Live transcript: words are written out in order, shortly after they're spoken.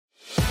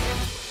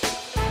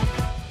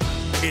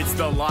It's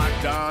the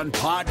Locked On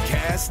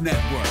Podcast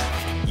Network,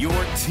 your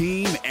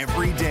team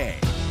every day.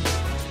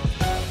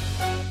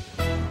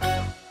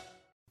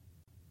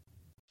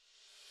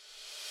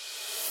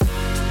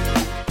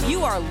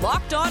 You are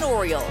Locked On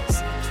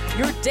Orioles,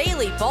 your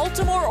daily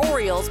Baltimore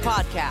Orioles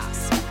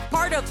podcast.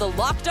 Part of the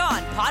Locked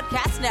On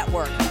Podcast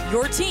Network,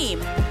 your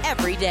team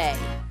every day.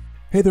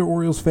 Hey there,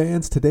 Orioles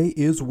fans. Today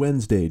is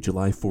Wednesday,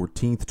 July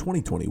 14th,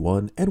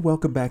 2021, and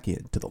welcome back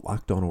in to the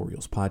Locked On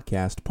Orioles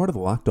podcast, part of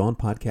the Locked On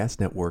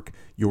Podcast Network,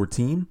 your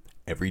team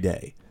every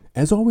day.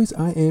 As always,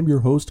 I am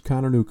your host,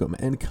 Connor Newcomb,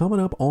 and coming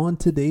up on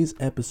today's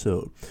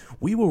episode,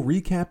 we will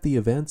recap the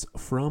events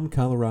from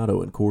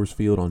Colorado and Coors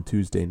Field on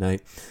Tuesday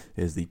night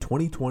as the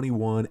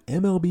 2021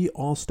 MLB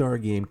All-Star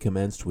Game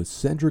commenced with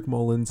Cedric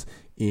Mullins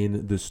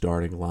in the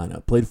starting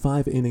lineup. Played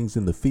 5 innings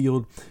in the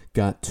field,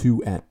 got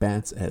 2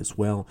 at-bats as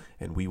well,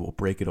 and we will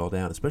break it all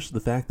down, especially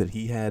the fact that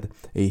he had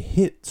a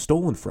hit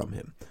stolen from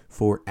him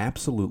for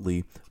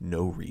absolutely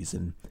no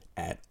reason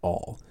at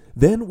all.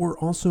 Then we're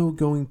also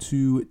going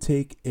to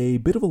take a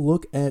bit of a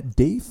look at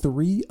day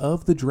 3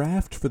 of the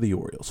draft for the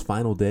Orioles.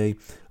 Final day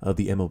of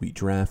the MLB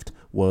draft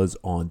was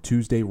on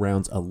Tuesday,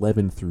 rounds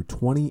 11 through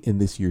 20 in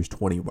this year's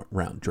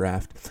 20-round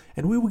draft.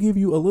 And we will give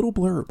you a little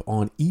blurb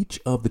on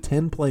each of the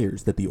 10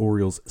 players that the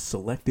Orioles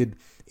selected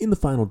in the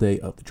final day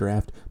of the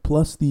draft,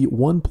 plus the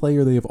one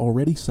player they have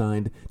already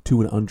signed to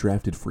an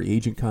undrafted free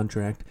agent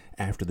contract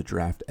after the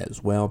draft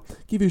as well.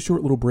 Give you a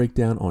short little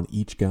breakdown on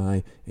each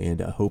guy and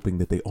hoping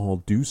that they all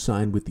do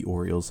sign with the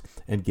Orioles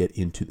and get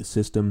into the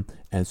system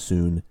as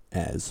soon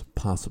as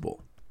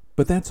possible.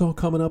 But that's all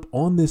coming up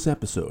on this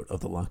episode of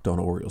the Locked On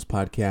Orioles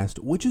podcast,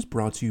 which is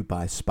brought to you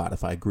by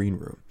Spotify Green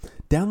Room.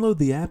 Download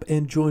the app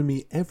and join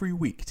me every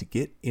week to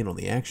get in on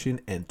the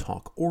action and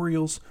talk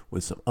Orioles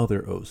with some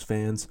other O's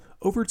fans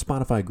over at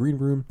Spotify Green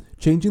Room,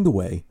 changing the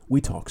way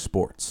we talk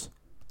sports.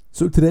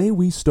 So today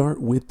we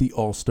start with the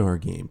All-Star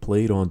Game,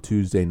 played on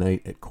Tuesday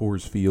night at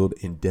Coors Field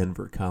in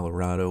Denver,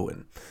 Colorado,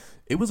 and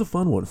it was a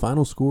fun one.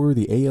 Final score,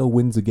 the AL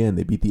wins again.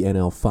 They beat the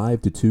NL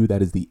 5-2.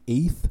 That is the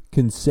 8th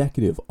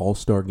consecutive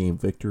All-Star Game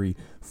victory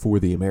for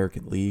the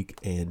American League.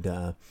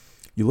 And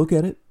you look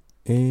at it,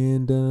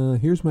 and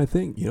here's my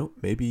thing. You know,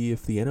 maybe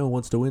if the NL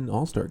wants to win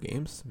All-Star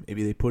Games,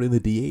 maybe they put in the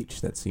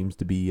DH. That seems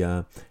to be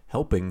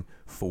helping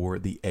for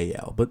the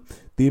AL. But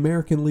the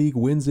American League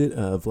wins it.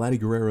 Vladdy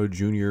Guerrero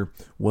Jr.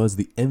 was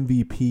the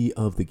MVP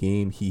of the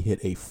game. He hit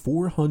a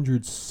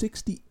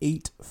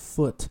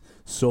 468-foot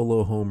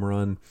solo home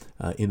run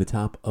in the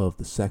top of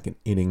the second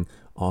inning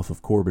off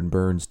of Corbin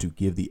Burnes to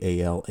give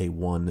the AL a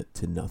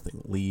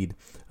 1-0 lead.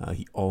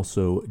 He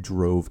also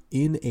drove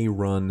in a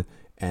run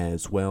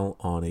as well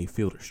on a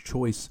fielder's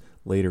choice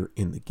later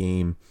in the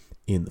game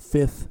in the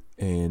 5th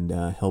and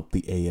helped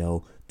the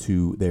AL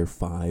to their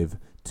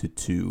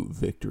 5-2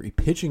 victory.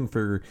 Pitching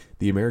for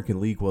the American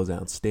League was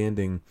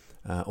outstanding.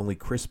 Only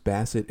Chris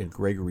Bassett and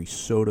Gregory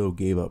Soto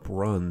gave up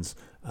runs,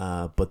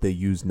 but they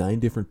used 9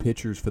 different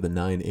pitchers for the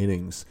 9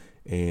 innings,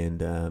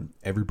 and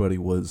everybody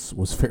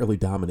was fairly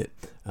dominant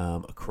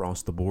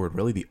across the board.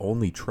 Really, the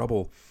only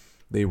trouble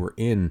they were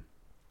in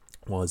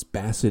was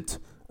Bassett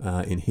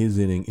in his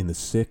inning in the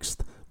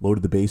 6th,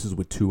 loaded the bases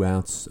with 2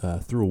 outs,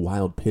 threw a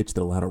wild pitch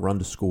that allowed a run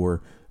to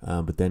score,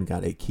 but then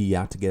got a key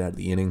out to get out of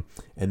the inning.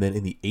 And then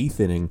in the 8th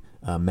inning,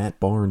 Matt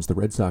Barnes, the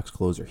Red Sox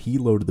closer, he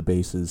loaded the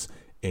bases,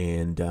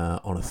 and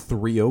on a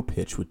 3-0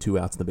 pitch with 2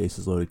 outs and the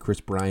bases loaded, Chris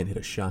Bryant hit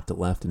a shot to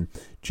left, and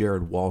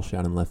Jared Walsh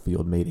out in left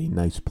field made a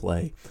nice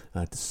play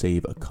to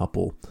save a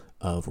couple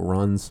of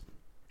runs.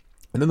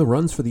 And then the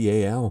runs for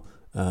the AL,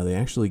 they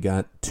actually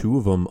got 2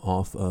 of them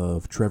off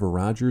of Trevor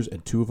Rogers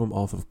and 2 of them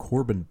off of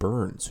Corbin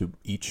Burnes, who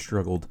each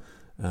struggled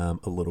a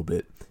little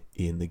bit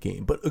in the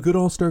game. But a good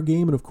All-Star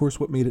game, and of course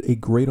what made it a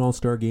great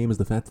All-Star game is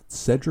the fact that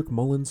Cedric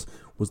Mullins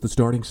was the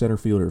starting center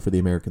fielder for the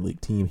American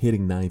League team,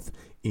 hitting 9th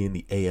in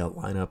the AL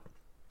lineup.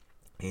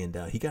 And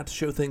he got to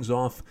show things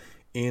off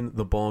in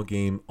the ball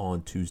game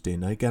on Tuesday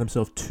night. Got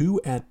himself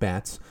 2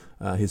 at-bats.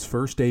 His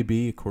first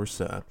AB, of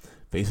course,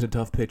 facing a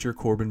tough pitcher.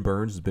 Corbin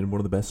Burnes has been one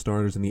of the best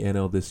starters in the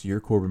NL this year.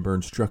 Corbin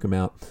Burnes struck him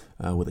out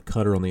with a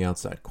cutter on the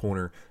outside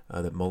corner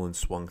that Mullins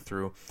swung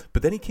through.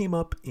 But then he came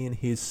up in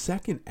his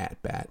second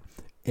at-bat,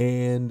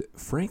 and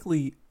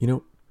frankly, you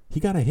know, he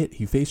got a hit.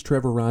 He faced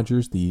Trevor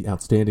Rogers, the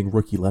outstanding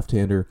rookie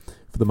left-hander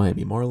for the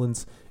Miami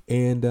Marlins,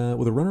 and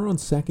with a runner on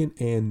second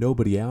and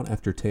nobody out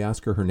after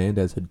Teoscar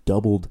Hernandez had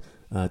doubled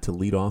to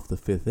lead off the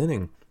 5th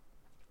inning,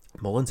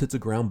 Mullins hits a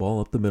ground ball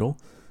up the middle.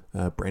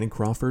 Brandon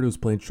Crawford, who's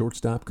playing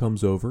shortstop,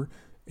 comes over,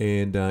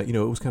 and it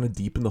was kind of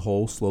deep in the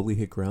hole, slowly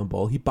hit ground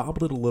ball. He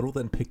bobbled it a little,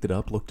 then picked it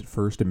up, looked at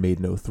first, and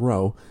made no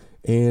throw.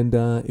 And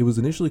it was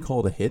initially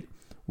called a hit,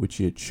 which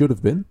it should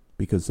have been,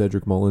 because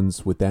Cedric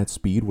Mullins, with that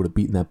speed, would have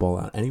beaten that ball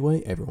out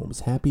anyway. Everyone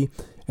was happy.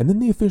 And then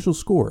the official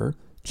scorer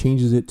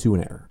changes it to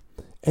an error.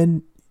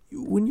 And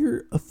when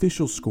you're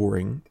official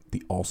scoring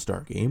the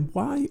All-Star game,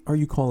 why are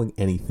you calling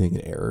anything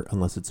an error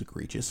unless it's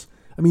egregious?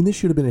 I mean, this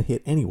should have been a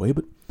hit anyway,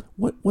 but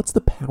what's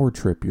the power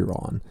trip you're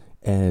on?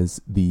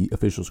 as the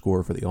official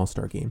scorer for the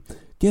All-Star game.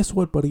 Guess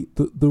what, buddy?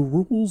 The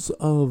rules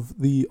of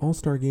the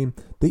All-Star game,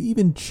 they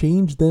even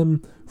changed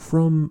them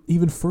from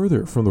even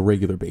further from the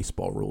regular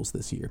baseball rules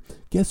this year.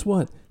 Guess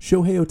what?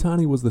 Shohei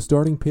Ohtani was the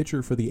starting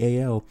pitcher for the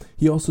AL.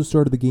 He also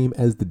started the game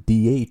as the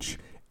DH,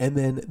 and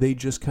then they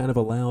just kind of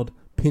allowed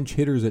pinch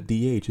hitters at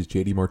DH as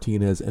JD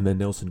Martinez and then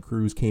Nelson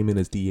Cruz came in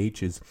as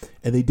DHs,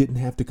 and they didn't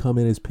have to come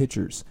in as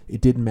pitchers.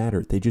 It didn't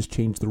matter. They just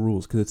changed the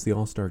rules because it's the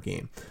All-Star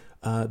game.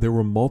 There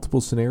were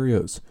multiple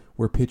scenarios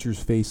where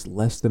pitchers faced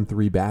less than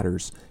 3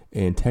 batters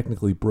and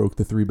technically broke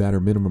the 3-batter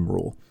minimum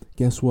rule.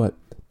 Guess what?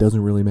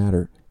 Doesn't really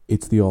matter.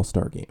 It's the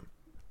All-Star game.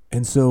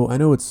 And so I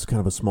know it's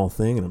kind of a small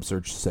thing, and I'm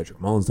sure Cedric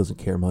Mullins doesn't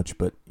care much,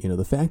 but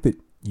the fact that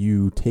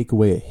you take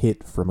away a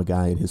hit from a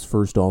guy in his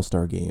first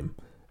All-Star game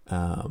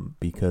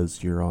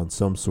because you're on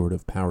some sort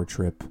of power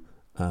trip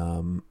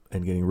and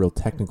getting real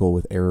technical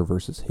with error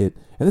versus hit.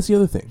 And that's the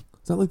other thing.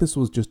 It's not like this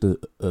was just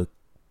a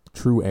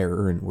true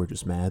error and we're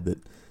just mad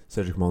that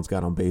Cedric Mullins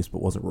got on base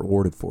but wasn't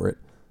rewarded for it.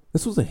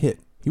 This was a hit.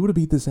 He would have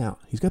beat this out.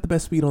 He's got the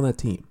best speed on that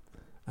team.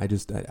 I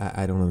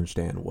don't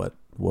understand what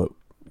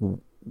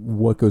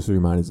goes through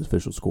your mind as an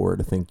official scorer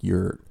to think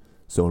you're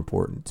so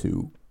important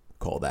to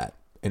call that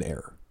an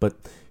error. But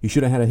he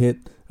should have had a hit.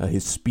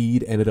 His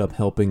speed ended up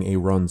helping a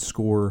run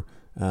score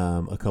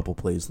a couple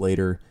plays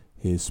later.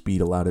 His speed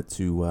allowed it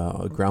to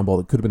a ground ball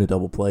that could have been a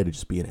double play to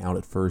just be an out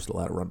at first,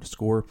 allowed a run to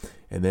score.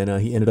 And then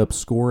he ended up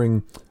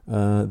scoring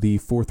the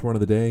 4th run of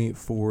the day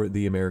for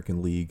the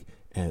American League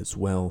as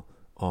well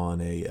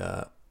on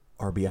a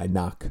RBI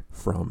knock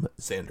from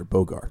Xander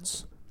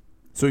Bogaerts.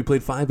 So he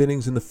played 5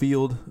 innings in the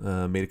field,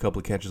 made a couple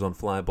of catches on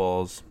fly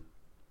balls.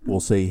 We'll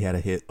say he had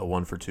a hit, a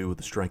 1-for-2 with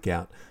a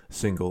strikeout,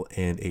 single,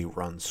 and a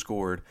run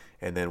scored,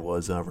 and then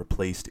was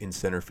replaced in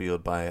center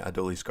field by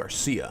Adolis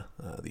Garcia,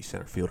 the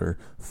center fielder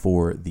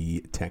for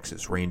the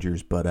Texas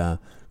Rangers. But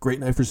great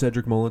night for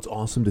Cedric Mullins.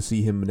 Awesome to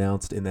see him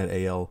announced in that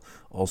AL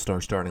All-Star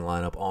starting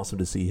lineup. Awesome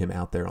to see him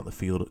out there on the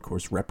field, of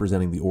course,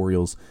 representing the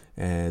Orioles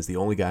as the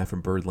only guy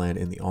from Birdland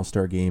in the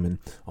All-Star game. And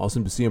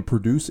awesome to see him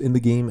produce in the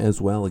game as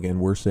well. Again,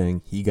 we're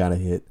saying he got a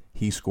hit.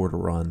 He scored a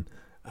run.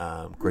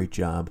 Great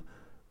job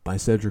by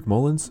Cedric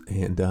Mullins,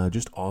 and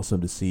just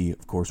awesome to see,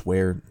 of course,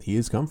 where he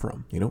has come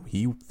from.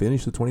 He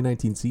finished the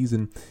 2019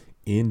 season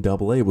in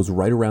AA. It was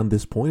right around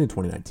this point in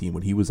 2019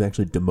 when he was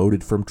actually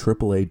demoted from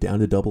AAA down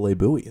to AA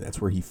Bowie. That's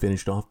where he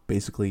finished off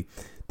basically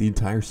the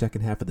entire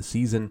second half of the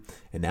season,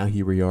 and now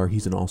here we are.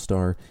 He's an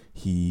all-star.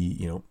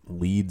 He,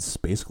 leads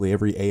basically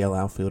every AL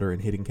outfielder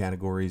in hitting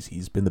categories.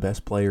 He's been the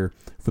best player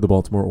for the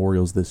Baltimore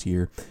Orioles this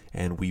year,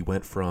 and we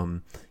went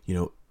from,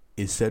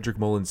 is Cedric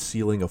Mullins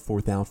sealing a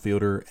 4th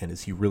outfielder, and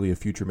is he really a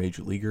future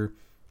major leaguer?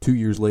 2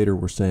 years later,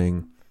 we're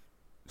saying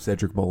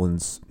Cedric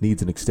Mullins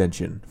needs an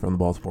extension from the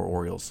Baltimore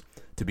Orioles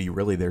to be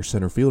really their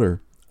center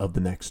fielder of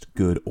the next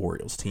good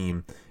Orioles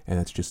team. And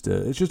that's just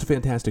it's just a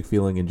fantastic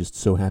feeling, and just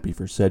so happy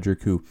for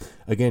Cedric, who,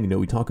 again,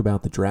 we talk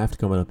about the draft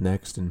coming up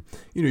next, and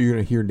you're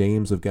going to hear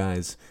names of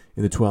guys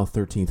in the 12th,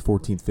 13th,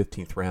 14th,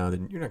 15th round,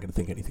 and you're not going to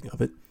think anything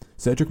of it.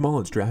 Cedric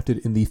Mullins drafted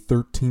in the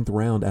 13th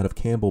round out of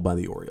Campbell by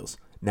the Orioles.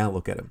 Now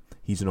look at him.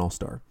 He's an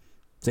all-star.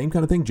 Same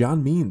kind of thing.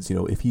 John Means,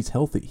 if he's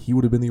healthy, he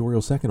would have been the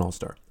Orioles' 2nd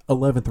all-star.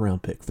 11th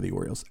round pick for the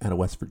Orioles out of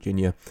West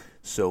Virginia.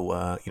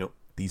 So,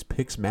 these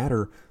picks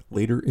matter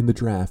later in the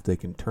draft. They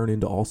can turn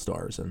into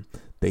all-stars, and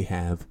they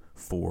have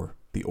for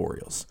the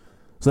Orioles.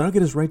 So that'll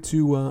get us right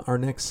to our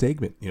next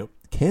segment.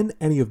 Can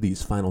any of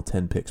these final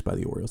 10 picks by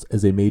the Orioles,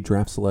 as they made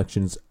draft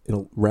selections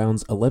in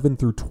rounds 11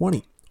 through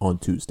 20, on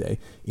Tuesday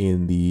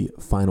in the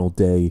final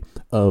day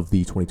of the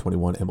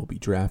 2021 MLB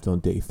draft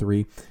on day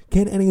 3.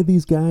 Can any of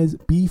these guys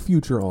be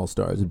future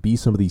All-Stars and be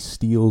some of these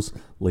steals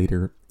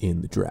later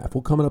in the draft?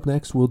 Well, coming up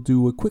next, we'll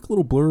do a quick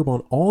little blurb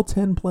on all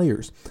 10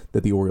 players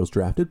that the Orioles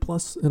drafted,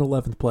 plus an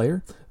 11th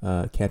player,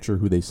 catcher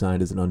who they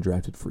signed as an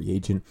undrafted free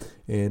agent,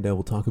 and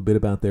we'll talk a bit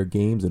about their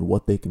games and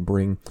what they can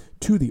bring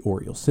to the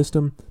Orioles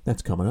system.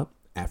 That's coming up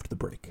after the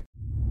break.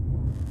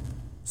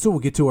 So we'll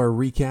get to our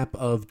recap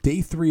of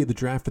day 3 of the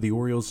draft for the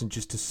Orioles in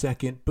just a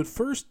second, but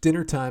first,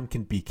 dinner time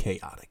can be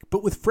chaotic.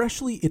 But with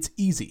Freshly, it's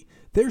easy.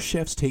 Their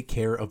chefs take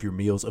care of your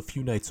meals a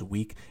few nights a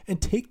week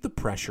and take the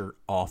pressure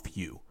off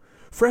you.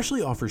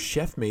 Freshly offers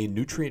chef-made,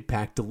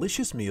 nutrient-packed,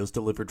 delicious meals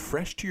delivered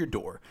fresh to your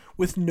door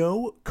with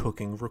no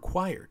cooking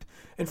required.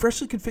 And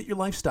Freshly can fit your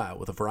lifestyle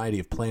with a variety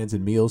of plans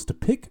and meals to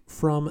pick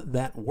from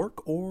that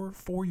work or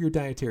for your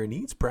dietary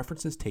needs,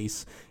 preferences,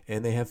 tastes,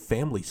 and they have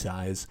family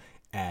size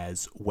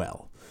as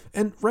well.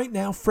 And right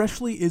now,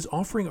 Freshly is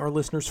offering our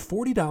listeners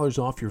 $40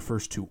 off your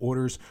first 2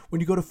 orders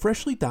when you go to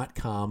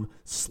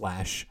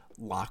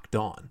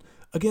freshly.com/lockedon.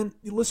 Again,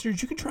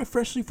 listeners, you can try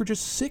Freshly for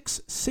just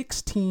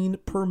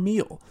 $6.16 per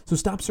meal. So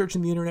stop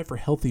searching the internet for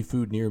healthy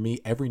food near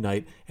me every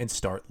night and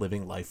start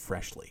living life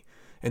freshly.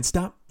 And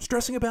stop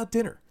stressing about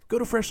dinner. Go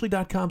to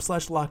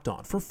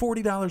freshly.com/lockedon for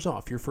 $40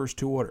 off your first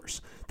 2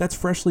 orders. That's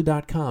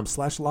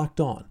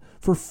freshly.com/lockedon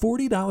for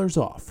 $40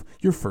 off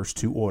your first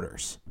 2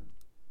 orders.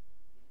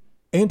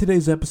 And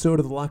today's episode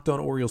of the Locked On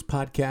Orioles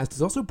podcast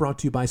is also brought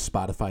to you by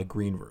Spotify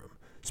Green Room.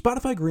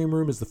 Spotify Green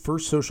Room is the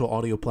first social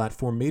audio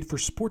platform made for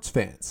sports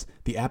fans.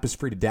 The app is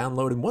free to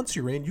download, and once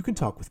you're in, you can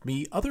talk with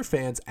me, other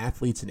fans,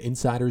 athletes, and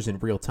insiders in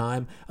real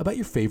time about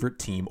your favorite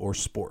team or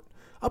sport.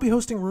 I'll be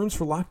hosting rooms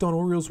for Locked On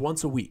Orioles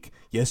once a week.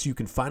 Yes, you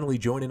can finally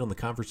join in on the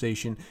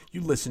conversation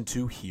you listen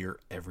to here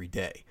every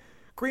day.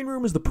 Green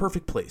Room is the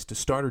perfect place to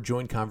start or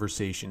join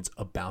conversations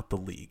about the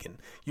league, and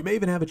you may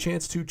even have a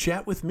chance to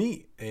chat with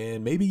me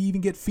and maybe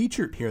even get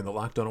featured here in the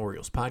Locked On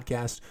Orioles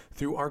podcast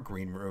through our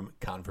Green Room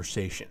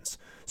conversations.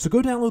 So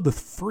go download the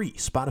free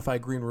Spotify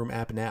Green Room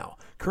app now,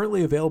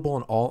 currently available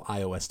on all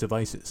iOS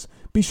devices.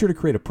 Be sure to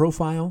create a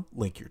profile,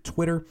 link your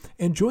Twitter,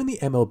 and join the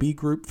MLB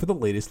group for the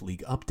latest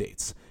league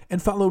updates.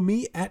 And follow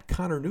me at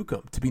Connor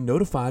Newcomb to be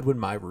notified when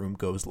my room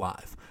goes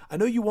live. I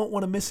know you won't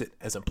want to miss it,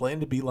 as I'm planning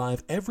to be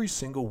live every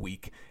single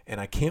week,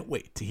 and I can't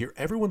wait to hear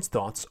everyone's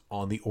thoughts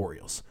on the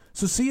Orioles.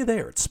 So see you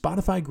there at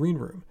Spotify Green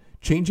Room,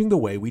 changing the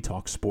way we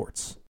talk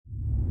sports.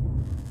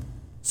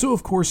 So,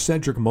 of course,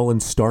 Cedric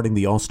Mullins starting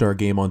the All-Star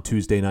game on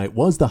Tuesday night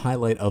was the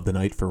highlight of the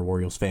night for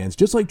Orioles fans,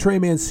 just like Trey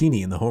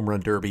Mancini in the Home Run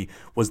Derby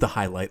was the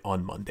highlight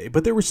on Monday.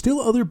 But there was still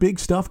other big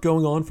stuff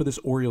going on for this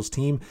Orioles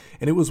team,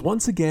 and it was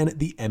once again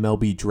the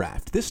MLB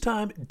draft. This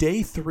time,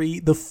 day 3,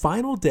 the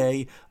final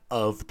day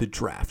of the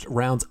draft,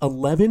 rounds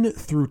 11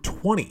 through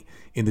 20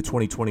 in the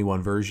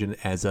 2021 version,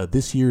 as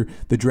this year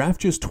the draft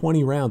just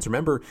 20 rounds.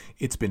 Remember,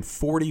 it's been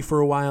 40 for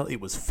a while.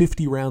 It was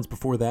 50 rounds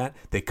before that.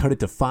 They cut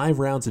it to 5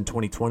 rounds in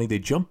 2020. They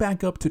jumped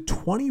back up to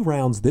 20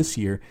 rounds this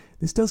year.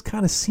 This does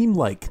kind of seem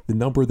like the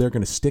number they're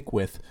going to stick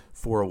with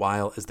for a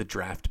while as the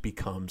draft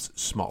becomes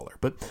smaller.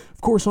 But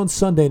of course, on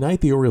Sunday night,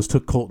 the Orioles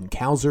took Colton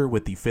Cowser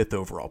with the 5th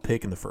overall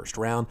pick in the first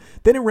round.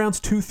 Then in rounds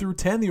 2 through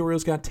 10, the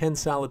Orioles got 10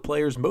 solid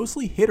players,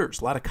 mostly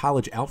hitters, a lot of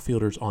college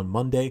outfielders on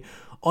Monday.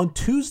 On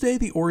Tuesday,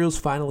 the Orioles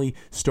finally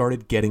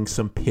started getting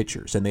some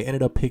pitchers, and they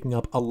ended up picking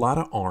up a lot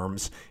of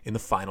arms in the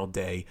final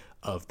day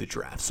of the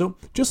draft. So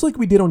just like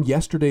we did on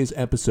yesterday's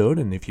episode,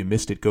 and if you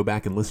missed it, go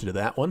back and listen to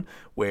that one,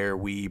 where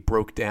we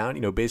broke down,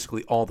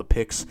 basically all the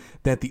picks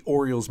that the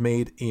Orioles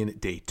made in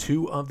day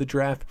 2 of the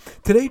draft.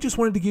 Today, just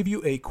wanted to give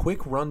you a quick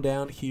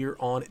rundown here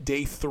on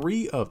day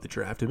 3 of the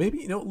draft, and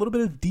maybe, a little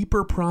bit of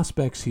deeper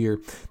prospects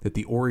here that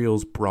the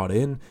Orioles brought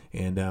in,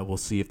 and we'll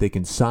see if they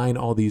can sign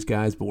all these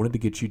guys, but wanted to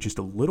get you just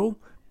a little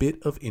bit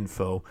of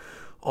info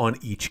on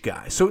each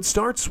guy. So it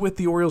starts with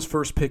the Orioles'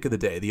 first pick of the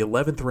day, the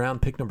 11th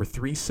round, pick number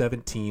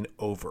 317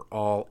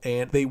 overall,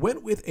 and they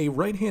went with a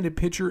right-handed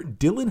pitcher,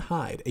 Dylan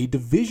Hyde, a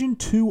Division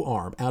II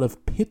arm out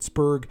of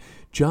Pittsburgh,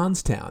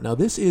 Johnstown. Now,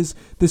 this is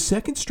the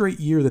second straight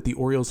year that the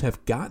Orioles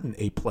have gotten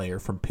a player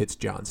from Pitt's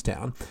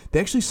Johnstown.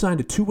 They actually signed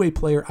a two-way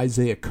player,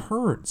 Isaiah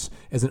Kearns,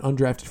 as an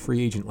undrafted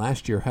free agent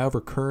last year.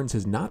 However, Kearns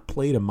has not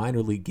played a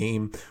minor league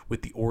game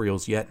with the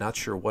Orioles yet. Not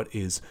sure what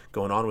is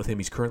going on with him.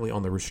 He's currently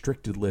on the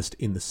restricted list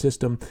in the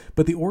system.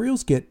 But the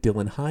Orioles get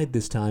Dylan Hyde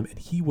this time, and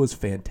he was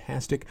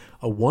fantastic.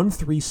 A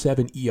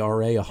 1.37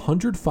 ERA,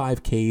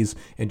 105 Ks,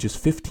 and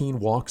just 15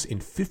 walks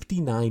in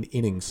 59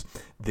 innings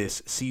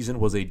this season.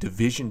 Was a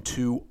Division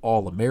II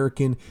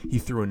All-American. He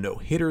threw a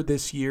no-hitter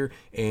this year,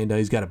 and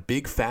he's got a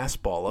big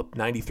fastball up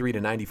 93 to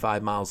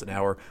 95 miles an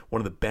hour. One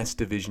of the best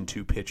Division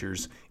II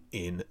pitchers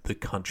in the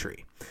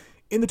country.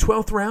 In the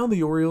 12th round,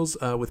 the Orioles,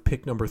 with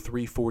pick number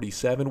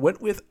 347, went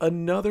with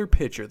another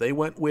pitcher. They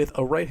went with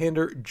a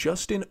right-hander,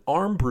 Justin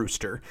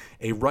Armbruster,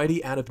 a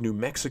righty out of New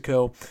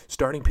Mexico,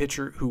 starting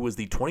pitcher who was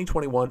the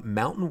 2021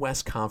 Mountain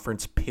West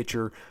Conference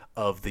Pitcher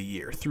of the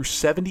Year. Through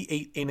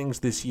 78 innings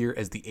this year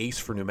as the ace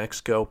for New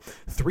Mexico,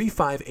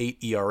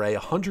 3.58 ERA,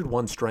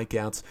 101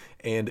 strikeouts,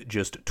 and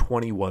just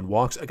 21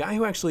 walks. A guy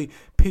who actually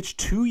pitched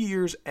 2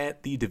 years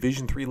at the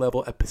Division III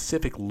level at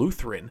Pacific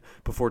Lutheran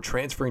before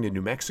transferring to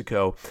New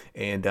Mexico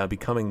and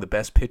becoming the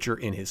best pitcher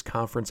in his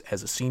conference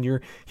as a senior.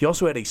 He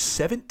also had a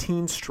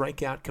 17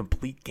 strikeout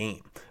complete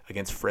game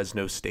against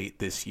Fresno State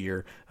this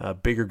year. A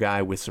bigger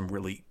guy with some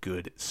really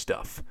good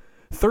stuff.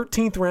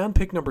 13th round,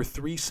 pick number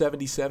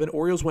 377.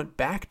 Orioles went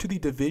back to the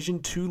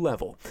Division II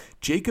level.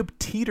 Jacob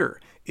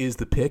Teeter is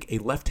the pick, a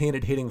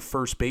left-handed hitting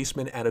first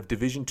baseman out of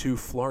Division II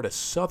Florida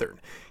Southern.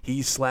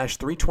 He slashed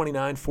 .329,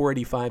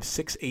 .485,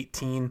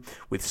 .618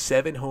 with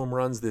 7 home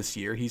runs this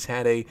year. He's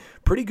had a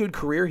pretty good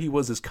career. He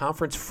was his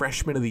conference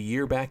freshman of the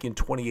year back in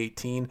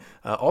 2018.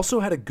 Also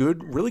had a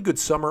really good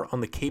summer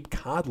on the Cape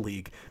Cod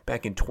League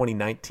back in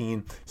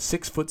 2019.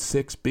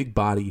 6'6", big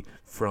body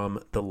from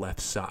the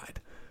left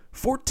side.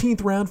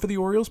 14th round for the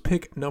Orioles,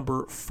 pick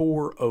number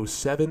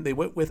 407. They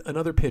went with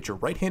another pitcher,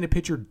 right-handed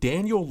pitcher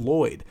Daniel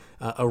Lloyd,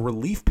 a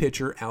relief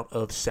pitcher out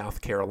of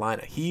South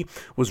Carolina. He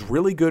was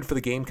really good for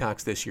the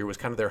Gamecocks this year, was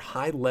kind of their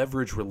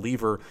high-leverage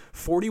reliever,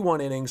 41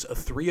 innings, a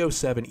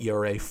 3.07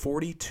 ERA,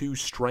 42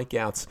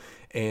 strikeouts,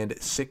 and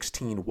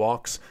 16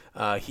 walks.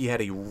 He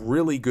had a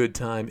really good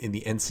time in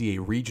the NCAA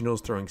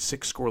Regionals, throwing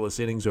 6 scoreless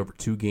innings over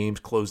 2 games,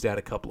 closed out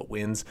a couple of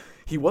wins.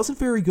 He wasn't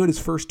very good his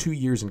first 2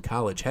 years in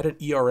college, had an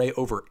ERA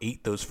over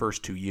 8 those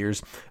first 2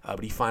 years,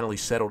 but he finally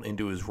settled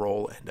into his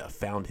role and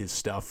found his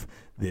stuff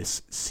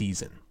this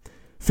season.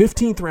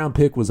 15th round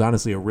pick was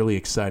honestly a really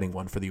exciting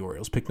one for the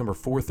Orioles. Pick number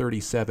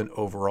 437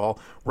 overall.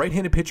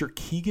 Right-handed pitcher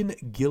Keegan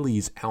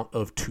Gillies out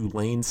of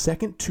Tulane.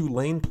 Second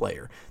Tulane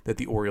player that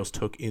the Orioles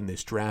took in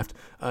this draft.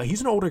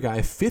 He's an older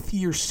guy,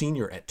 fifth-year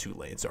senior at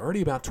Tulane, so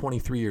already about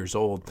 23 years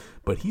old.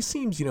 But he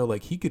seems,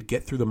 like he could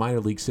get through the minor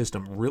league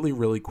system really,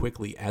 really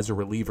quickly as a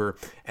reliever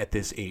at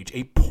this age.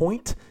 A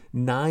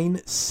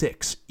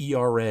 .96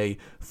 ERA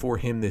for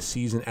him this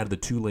season out of the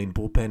Tulane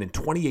bullpen. In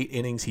 28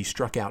 innings, he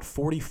struck out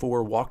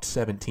 44, walked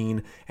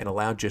 17, and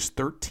allowed just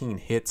 13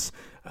 hits.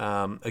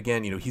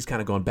 Again, he's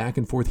kind of gone back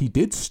and forth. He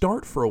did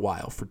start for a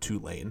while for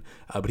Tulane,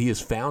 but he has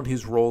found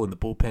his role in the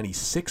bullpen. He's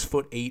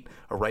 6'8",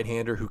 a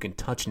right-hander who can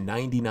touch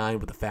 99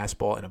 with a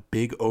fastball and a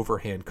big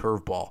overhand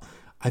curveball.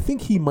 I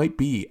think he might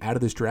be, out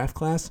of this draft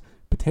class,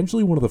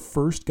 potentially one of the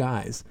first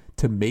guys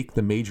to make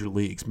the major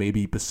leagues,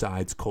 maybe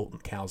besides Colton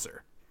Cowser.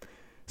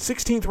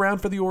 16th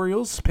round for the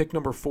Orioles, pick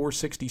number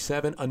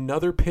 467,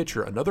 another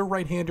pitcher, another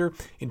right-hander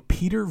in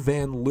Peter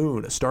Van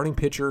Loon, a starting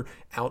pitcher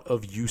out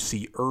of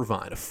UC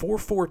Irvine. A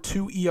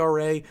 4.42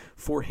 ERA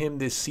for him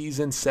this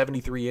season,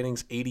 73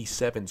 innings,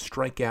 87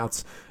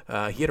 strikeouts.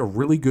 He had a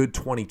really good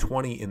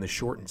 2020 in the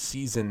shortened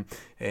season.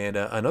 And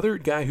another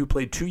guy who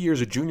played 2 years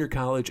of junior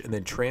college and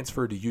then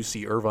transferred to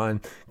UC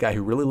Irvine, guy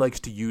who really likes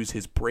to use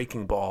his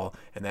breaking ball,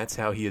 and that's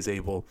how he is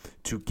able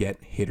to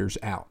get hitters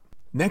out.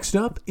 Next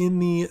up, in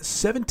the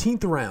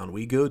 17th round,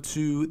 we go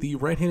to the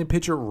right-handed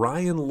pitcher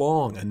Ryan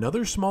Long,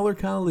 another smaller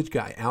college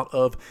guy out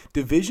of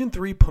Division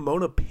III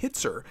Pomona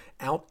Pitzer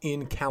out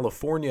in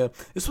California.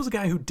 This was a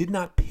guy who did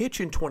not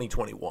pitch in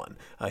 2021.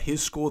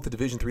 His school at the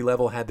Division III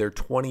level had their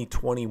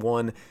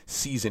 2021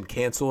 season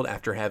canceled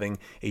after having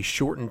a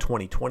shortened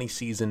 2020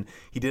 season.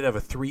 He did have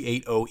a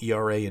 3.80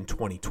 ERA in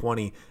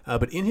 2020,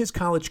 but in his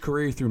college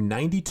career, he threw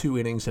 92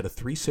 innings, had a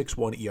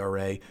 3.61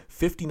 ERA,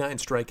 59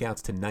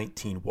 strikeouts to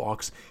 19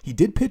 walks. He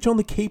did pitch on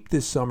the Cape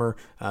this summer,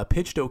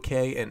 pitched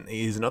okay, and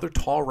he's another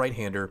tall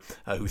right-hander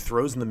who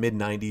throws in the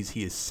mid-90s.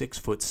 He is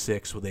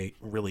 6'6" with a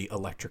really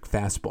electric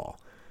fastball.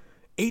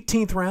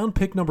 18th round,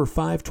 pick number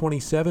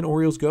 527,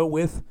 Orioles go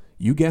with,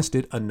 you guessed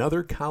it,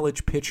 another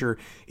college pitcher.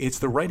 It's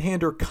the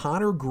right-hander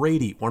Connor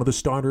Grady, one of the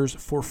starters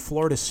for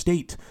Florida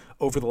State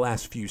over the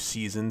last few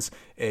seasons.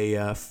 A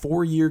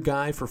 4-year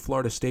guy for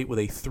Florida State with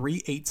a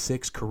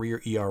 3.86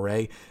 career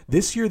ERA.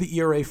 This year, the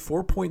ERA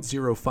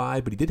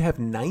 4.05, but he did have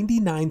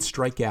 99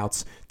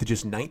 strikeouts to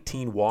just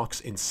 19 walks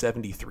in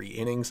 73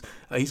 innings.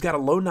 He's got a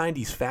low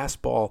 90s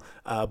fastball,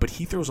 but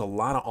he throws a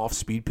lot of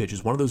off-speed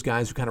pitches. One of those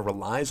guys who kind of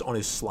relies on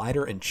his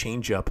slider and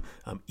changeup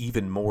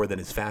even more than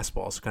his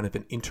fastball. So kind of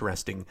an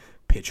interesting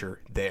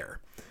pitcher there.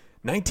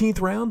 19th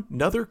round,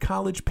 another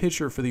college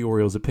pitcher for the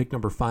Orioles at pick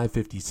number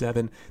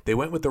 557. They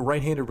went with the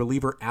right-handed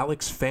reliever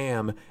Alex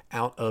Pham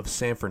out of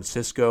San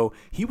Francisco.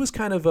 He was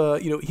kind of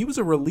he was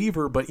a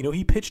reliever, but,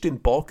 he pitched in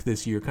bulk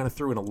this year, kind of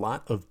threw in a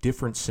lot of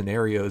different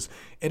scenarios.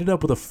 Ended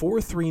up with a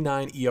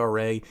 4.39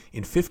 ERA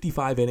in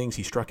 55 innings.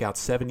 He struck out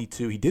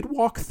 72. He did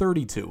walk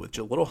 32, which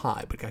is a little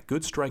high, but got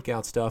good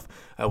strikeout stuff.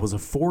 Was a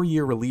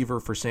 4-year reliever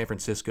for San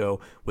Francisco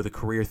with a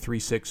career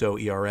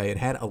 3.60 ERA and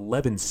had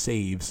 11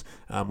 saves.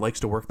 Likes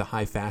to work the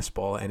high fastball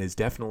and is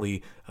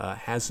definitely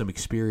has some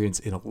experience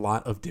in a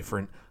lot of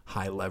different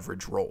high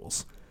leverage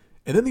roles.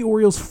 And then the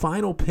Orioles'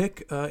 final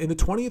pick in the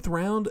 20th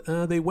round,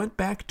 they went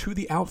back to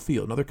the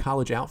outfield. Another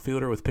college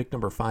outfielder with pick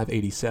number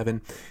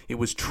 587. It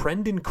was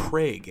Trendon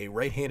Craig, a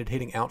right-handed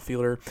hitting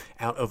outfielder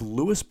out of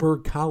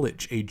Lewisburg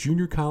College, a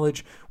junior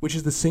college, which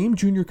is the same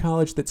junior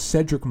college that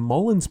Cedric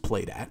Mullins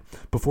played at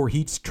before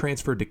he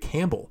transferred to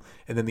Campbell.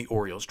 And then the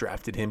Orioles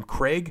drafted him.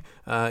 Craig,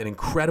 an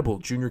incredible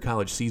junior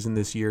college season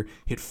this year,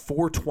 hit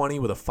 .420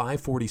 with a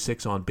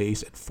 5.46 on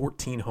base and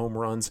 14 home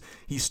runs.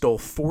 He stole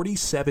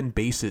 47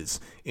 bases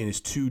in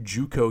his 2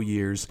 JUCO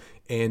years,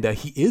 and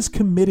he is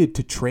committed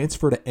to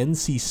transfer to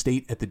NC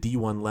State at the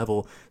D1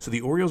 level, so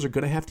the Orioles are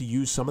going to have to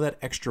use some of that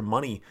extra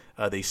money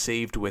they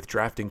saved with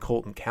drafting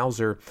Colton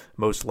Cowser,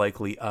 most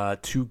likely,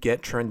 to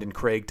get Trendon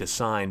Craig to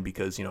sign,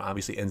 because,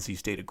 obviously NC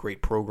State, a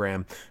great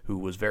program who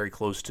was very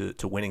close to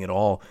winning it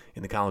all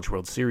in the College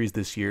World Series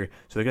this year,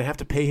 so they're going to have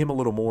to pay him a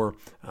little more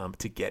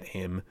to get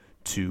him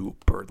to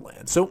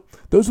Birdland. So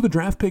those are the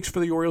draft picks for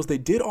the Orioles. They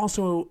did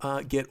also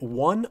get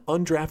one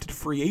undrafted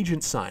free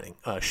agent signing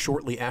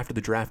shortly after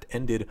the draft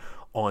ended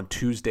on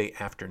Tuesday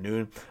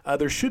afternoon.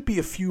 There should be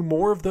a few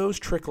more of those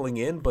trickling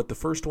in, but the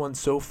first one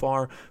so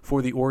far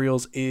for the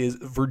Orioles is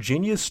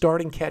Virginia's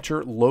starting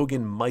catcher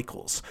Logan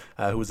Michaels,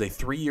 who was a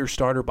 3-year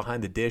starter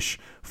behind the dish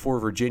for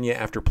Virginia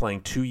after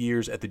playing 2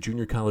 years at the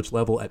junior college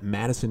level at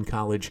Madison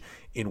College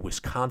in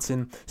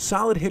Wisconsin.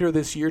 Solid hitter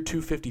this year,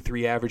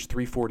 253 average,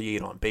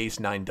 348 on base,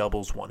 9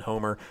 doubles, 1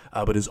 homer,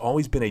 but has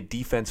always been a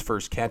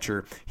defense-first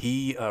catcher.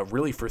 He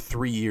really for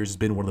 3 years has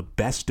been one of the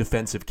best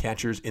defensive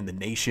catchers in the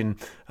nation,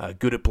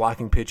 good at blocking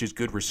blocking pitches,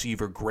 good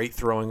receiver, great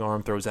throwing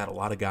arm, throws out a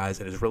lot of guys,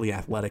 and is really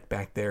athletic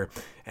back there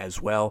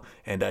as well.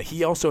 And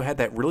he also had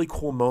that really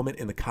cool moment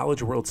in the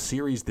College World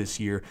Series this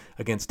year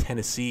against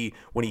Tennessee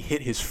when he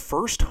hit his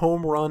first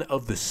home run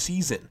of the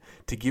season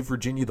to give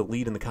Virginia the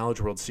lead in the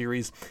College World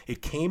Series.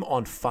 It came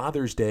on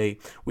Father's Day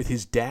with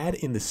his dad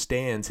in the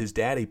stands, his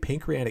dad, a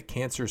pancreatic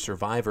cancer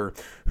survivor,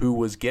 who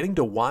was getting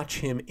to watch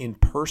him in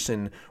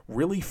person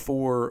really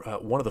for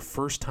one of the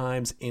first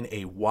times in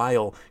a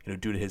while,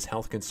 due to his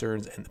health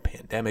concerns and the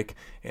pandemic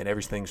and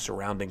everything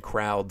surrounding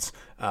crowds.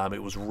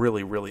 It was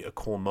really, really a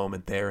cool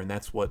moment there, and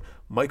that's what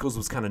Michaels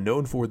was kind of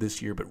known for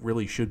this year, but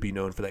really should be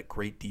known for that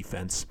great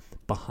defense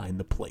behind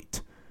the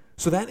plate.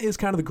 So that is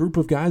kind of the group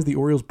of guys the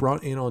Orioles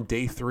brought in on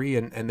day 3,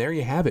 and there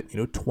you have it.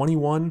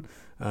 21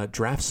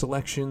 draft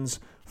selections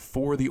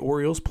for the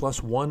Orioles,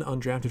 plus 1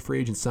 undrafted free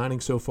agent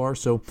signing so far.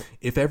 So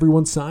if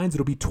everyone signs,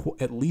 it'll be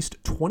at least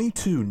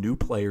 22 new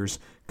players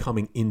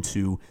coming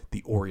into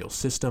the Orioles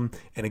system.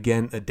 And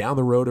again, down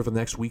the road over the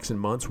next weeks and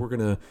months, we're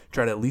going to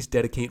try to at least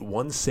dedicate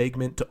one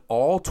segment to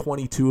all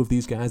 22 of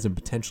these guys and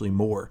potentially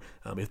more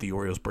if the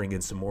Orioles bring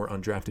in some more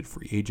undrafted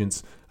free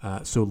agents.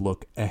 So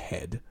look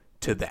ahead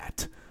to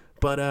that.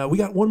 But we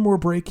got one more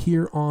break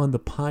here on the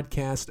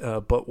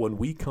podcast. But when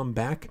we come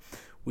back,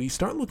 we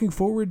start looking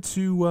forward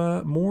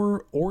to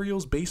more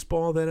Orioles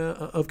baseball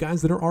of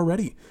guys that are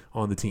already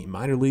on the team,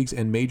 minor leagues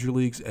and major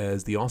leagues,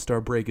 as the All-Star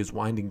break is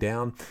winding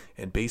down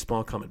and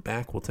baseball coming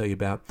back. We'll tell you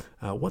about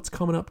what's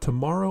coming up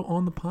tomorrow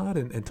on the pod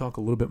and talk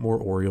a little bit more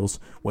Orioles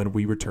when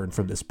we return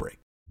from this break.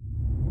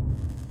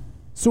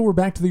 So we're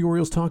back to the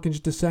Orioles talk in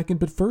just a second,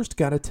 but first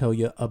got to tell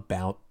you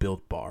about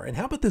Built Bar. And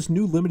how about this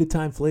new limited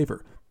time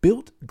flavor,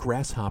 Built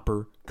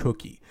Grasshopper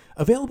Cookie?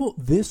 Available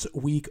this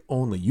week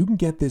only. You can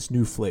get this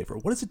new flavor.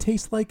 What does it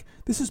taste like?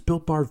 This is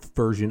Built Bar's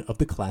version of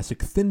the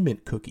classic Thin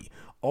Mint cookie.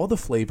 All the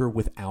flavor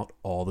without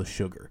all the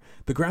sugar.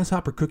 The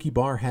Grasshopper Cookie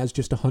Bar has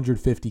just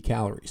 150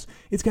 calories.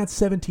 It's got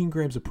 17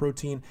 grams of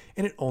protein,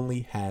 and it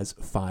only has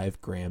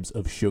 5 grams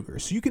of sugar.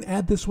 So you can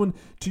add this one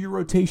to your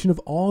rotation of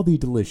all the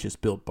delicious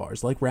Built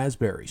Bars like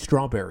raspberry,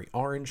 strawberry,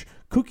 orange,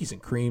 cookies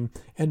and cream,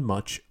 and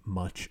much,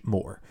 much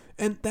more.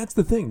 And that's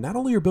the thing. Not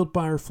only are Built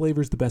Bar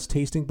flavors the best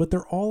tasting, but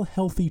they're all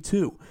healthy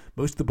too.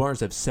 Most of the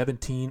bars have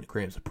 17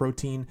 grams of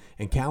protein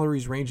and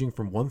calories ranging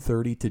from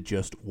 130 to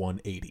just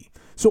 180.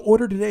 So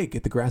order today.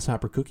 Get the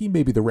Grasshopper Cookie,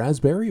 maybe the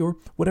raspberry, or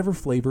whatever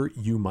flavor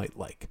you might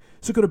like.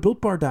 So go to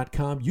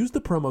BuiltBar.com, use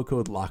the promo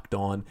code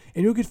LOCKEDON,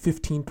 and you'll get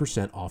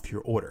 15% off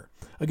your order.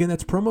 Again,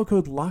 that's promo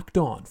code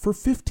LOCKEDON for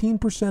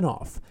 15%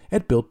 off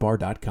at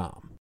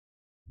BuiltBar.com.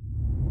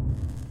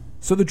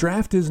 So the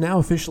draft is now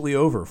officially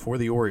over for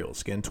the Orioles.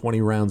 Again,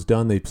 20 rounds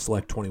done. They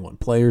select 21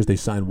 players. They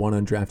sign 1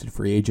 undrafted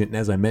free agent. And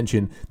as I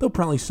mentioned, they'll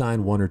probably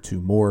sign 1 or 2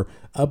 more.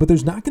 But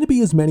there's not going to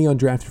be as many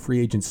undrafted free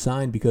agents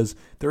signed because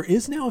there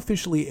is now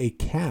officially a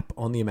cap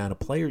on the amount of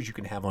players you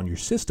can have on your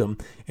system.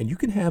 And you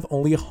can have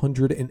only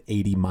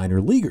 180 minor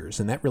leaguers.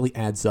 And that really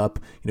adds up,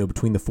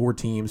 between the 4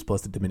 teams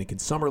plus the Dominican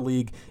Summer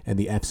League and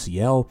the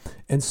FCL.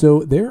 And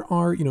so there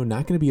are,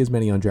 not going to be as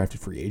many undrafted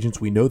free agents.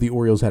 We know the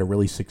Orioles had a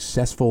really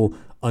successful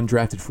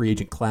undrafted free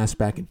agent class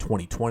back in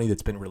 2020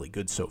 that's been really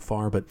good so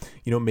far. But,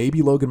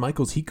 maybe Logan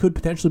Michaels, he could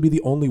potentially be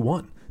the only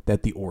one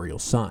that the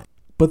Orioles sign.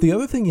 But the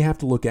other thing you have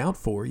to look out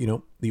for,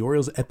 the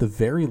Orioles at the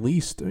very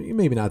least,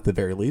 maybe not at the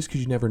very least,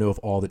 because you never know if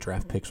all the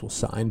draft picks will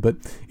sign, but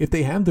if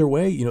they have their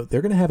way,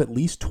 they're going to have at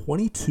least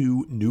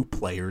 22 new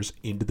players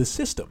into the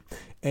system.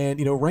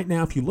 And, right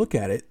now, if you look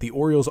at it, the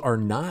Orioles are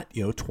not,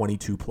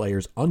 22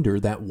 players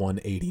under that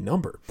 180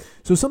 number.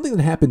 So something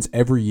that happens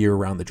every year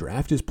around the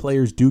draft is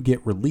players do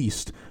get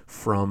released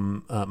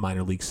from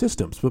minor league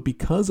systems. But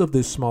because of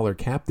this smaller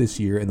cap this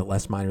year and the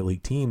less minor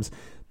league teams,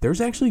 there's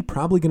actually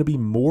probably going to be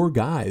more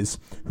guys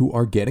who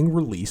are getting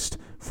released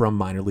from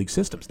minor league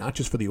systems, not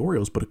just for the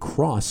Orioles, but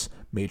across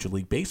Major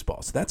League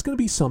Baseball. So that's going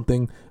to be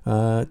something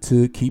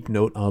to keep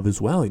note of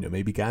as well.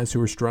 Maybe guys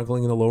who are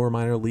struggling in the lower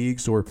minor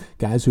leagues or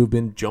guys who have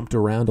been jumped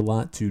around a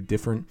lot to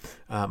different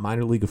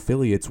minor league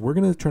affiliates. We're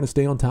going to try to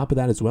stay on top of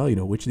that as well.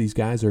 Which of these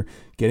guys are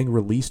getting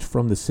released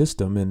from the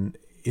system, and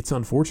it's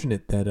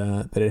unfortunate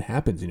that it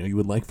happens. You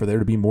would like for there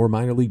to be more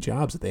minor league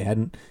jobs, that they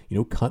hadn't,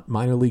 cut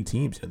minor league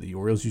teams. The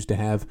Orioles used to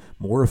have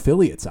more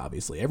affiliates,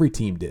 obviously. Every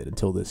team did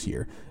until this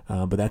year.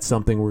 But that's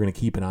something we're going to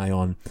keep an eye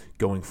on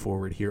going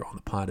forward here on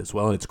the pod as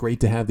well. And it's great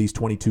to have these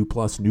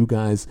 22-plus new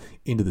guys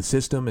into the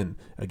system. And,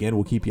 again,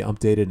 we'll keep you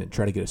updated and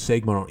try to get a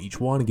segment on each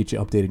one and get you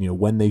updated,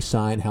 when they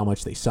sign, how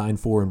much they sign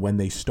for, and when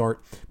they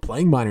start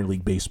playing minor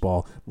league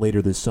baseball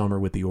later this summer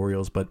with the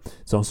Orioles. But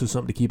it's also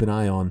something to keep an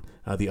eye on.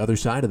 The other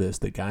side of this,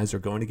 that guys are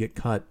going to get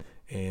cut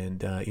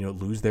and,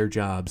 lose their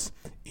jobs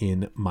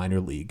in minor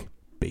league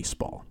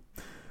baseball.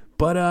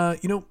 But,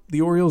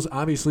 the Orioles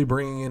obviously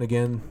bringing in,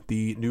 again,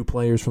 the new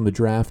players from the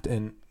draft,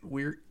 and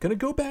we're going to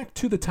go back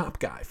to the top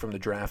guy from the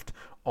draft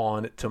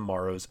on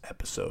tomorrow's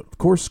episode. Of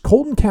course,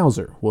 Colton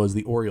Cowser was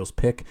the Orioles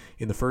pick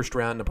in the first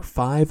round, number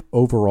 5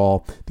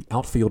 overall, the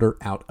outfielder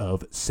out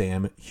of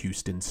Sam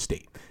Houston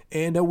State.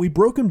 And we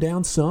broke him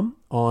down some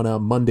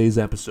on Monday's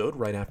episode,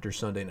 right after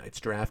Sunday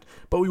night's draft.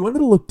 But we wanted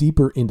to look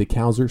deeper into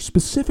Cowser,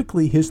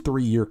 specifically his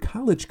 3-year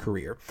college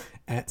career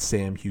at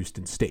Sam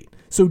Houston State.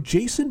 So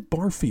Jason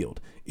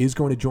Barfield is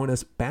going to join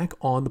us back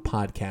on the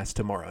podcast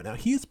tomorrow. Now,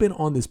 he has been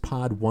on this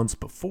pod once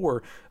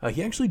before.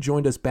 He actually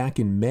joined us back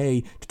in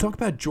May to talk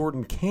about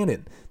Jordan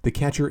Cannon, the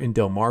catcher in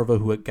Delmarva,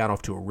 who got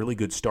off to a really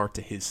good start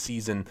to his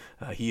season.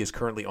 He is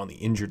currently on the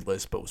injured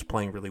list, but was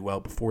playing really well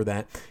before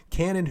that.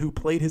 Cannon, who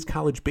played his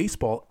college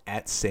baseball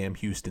at Sam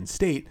Houston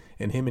State,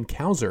 and him and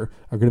Cowser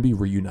are going to be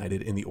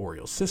reunited in the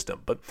Orioles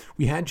system. But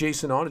we had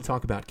Jason on to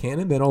talk about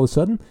Cannon. Then all of a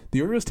sudden,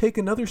 the Orioles take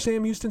another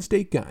Sam Houston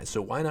State guy.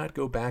 So why not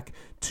go back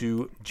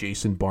to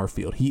Jason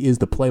Barfield? He is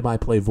the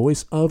play-by-play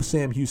voice of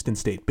Sam Houston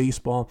State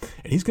baseball,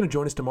 and he's going to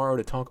join us tomorrow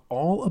to talk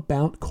all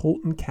about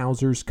Colton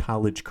Cowser's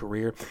college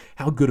career,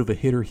 how good of a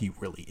hitter he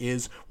really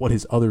is, what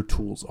his other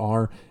tools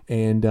are,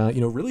 and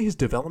really his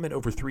development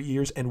over 3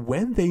 years, and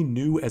when they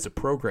knew as a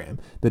program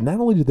that not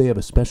only did they have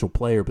a special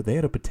player, but they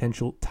had a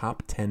potential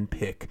top 10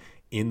 pick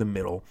in the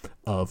middle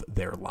of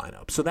their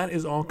lineup. So that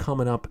is all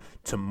coming up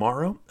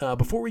tomorrow.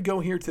 Before we go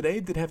here today,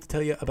 did have to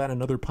tell you about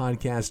another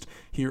podcast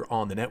here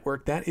on the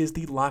network. That is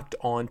the Locked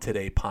On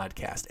Today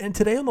podcast. And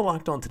today on the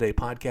Locked On Today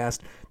podcast,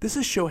 this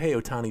is Shohei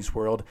Ohtani's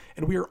world,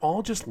 and we are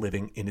all just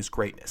living in his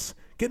greatness.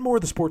 Get more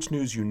of the sports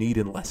news you need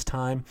in less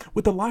time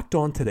with the Locked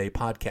On Today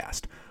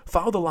podcast.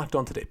 Follow the Locked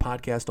On Today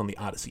podcast on the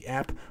Odyssey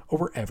app or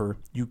wherever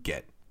you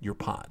get your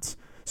pods.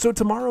 So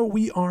tomorrow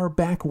we are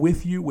back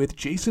with you with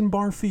Jason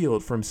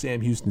Barfield from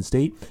Sam Houston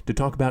State to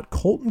talk about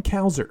Colton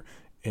Cowser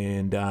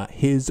and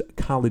his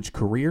college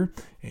career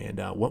and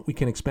what we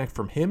can expect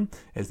from him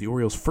as the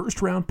Orioles'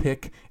 first-round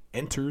pick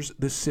enters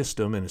the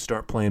system and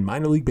start playing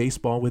minor league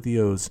baseball with the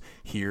O's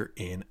here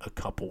in a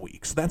couple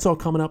weeks. That's all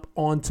coming up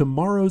on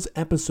tomorrow's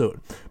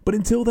episode. But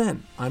until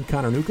then, I'm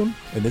Connor Newcomb,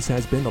 and this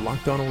has been the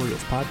Locked On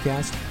Orioles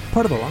podcast,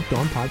 part of the Locked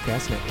On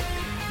Podcast Network.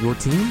 Your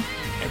team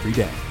every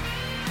day.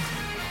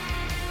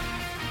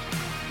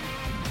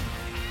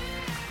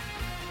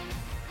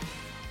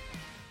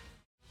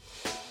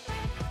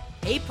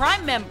 Hey,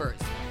 Prime members,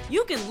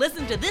 you can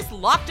listen to this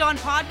Locked On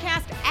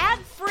podcast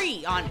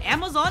ad-free on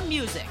Amazon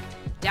Music.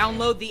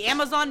 Download the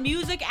Amazon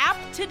Music app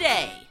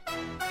today.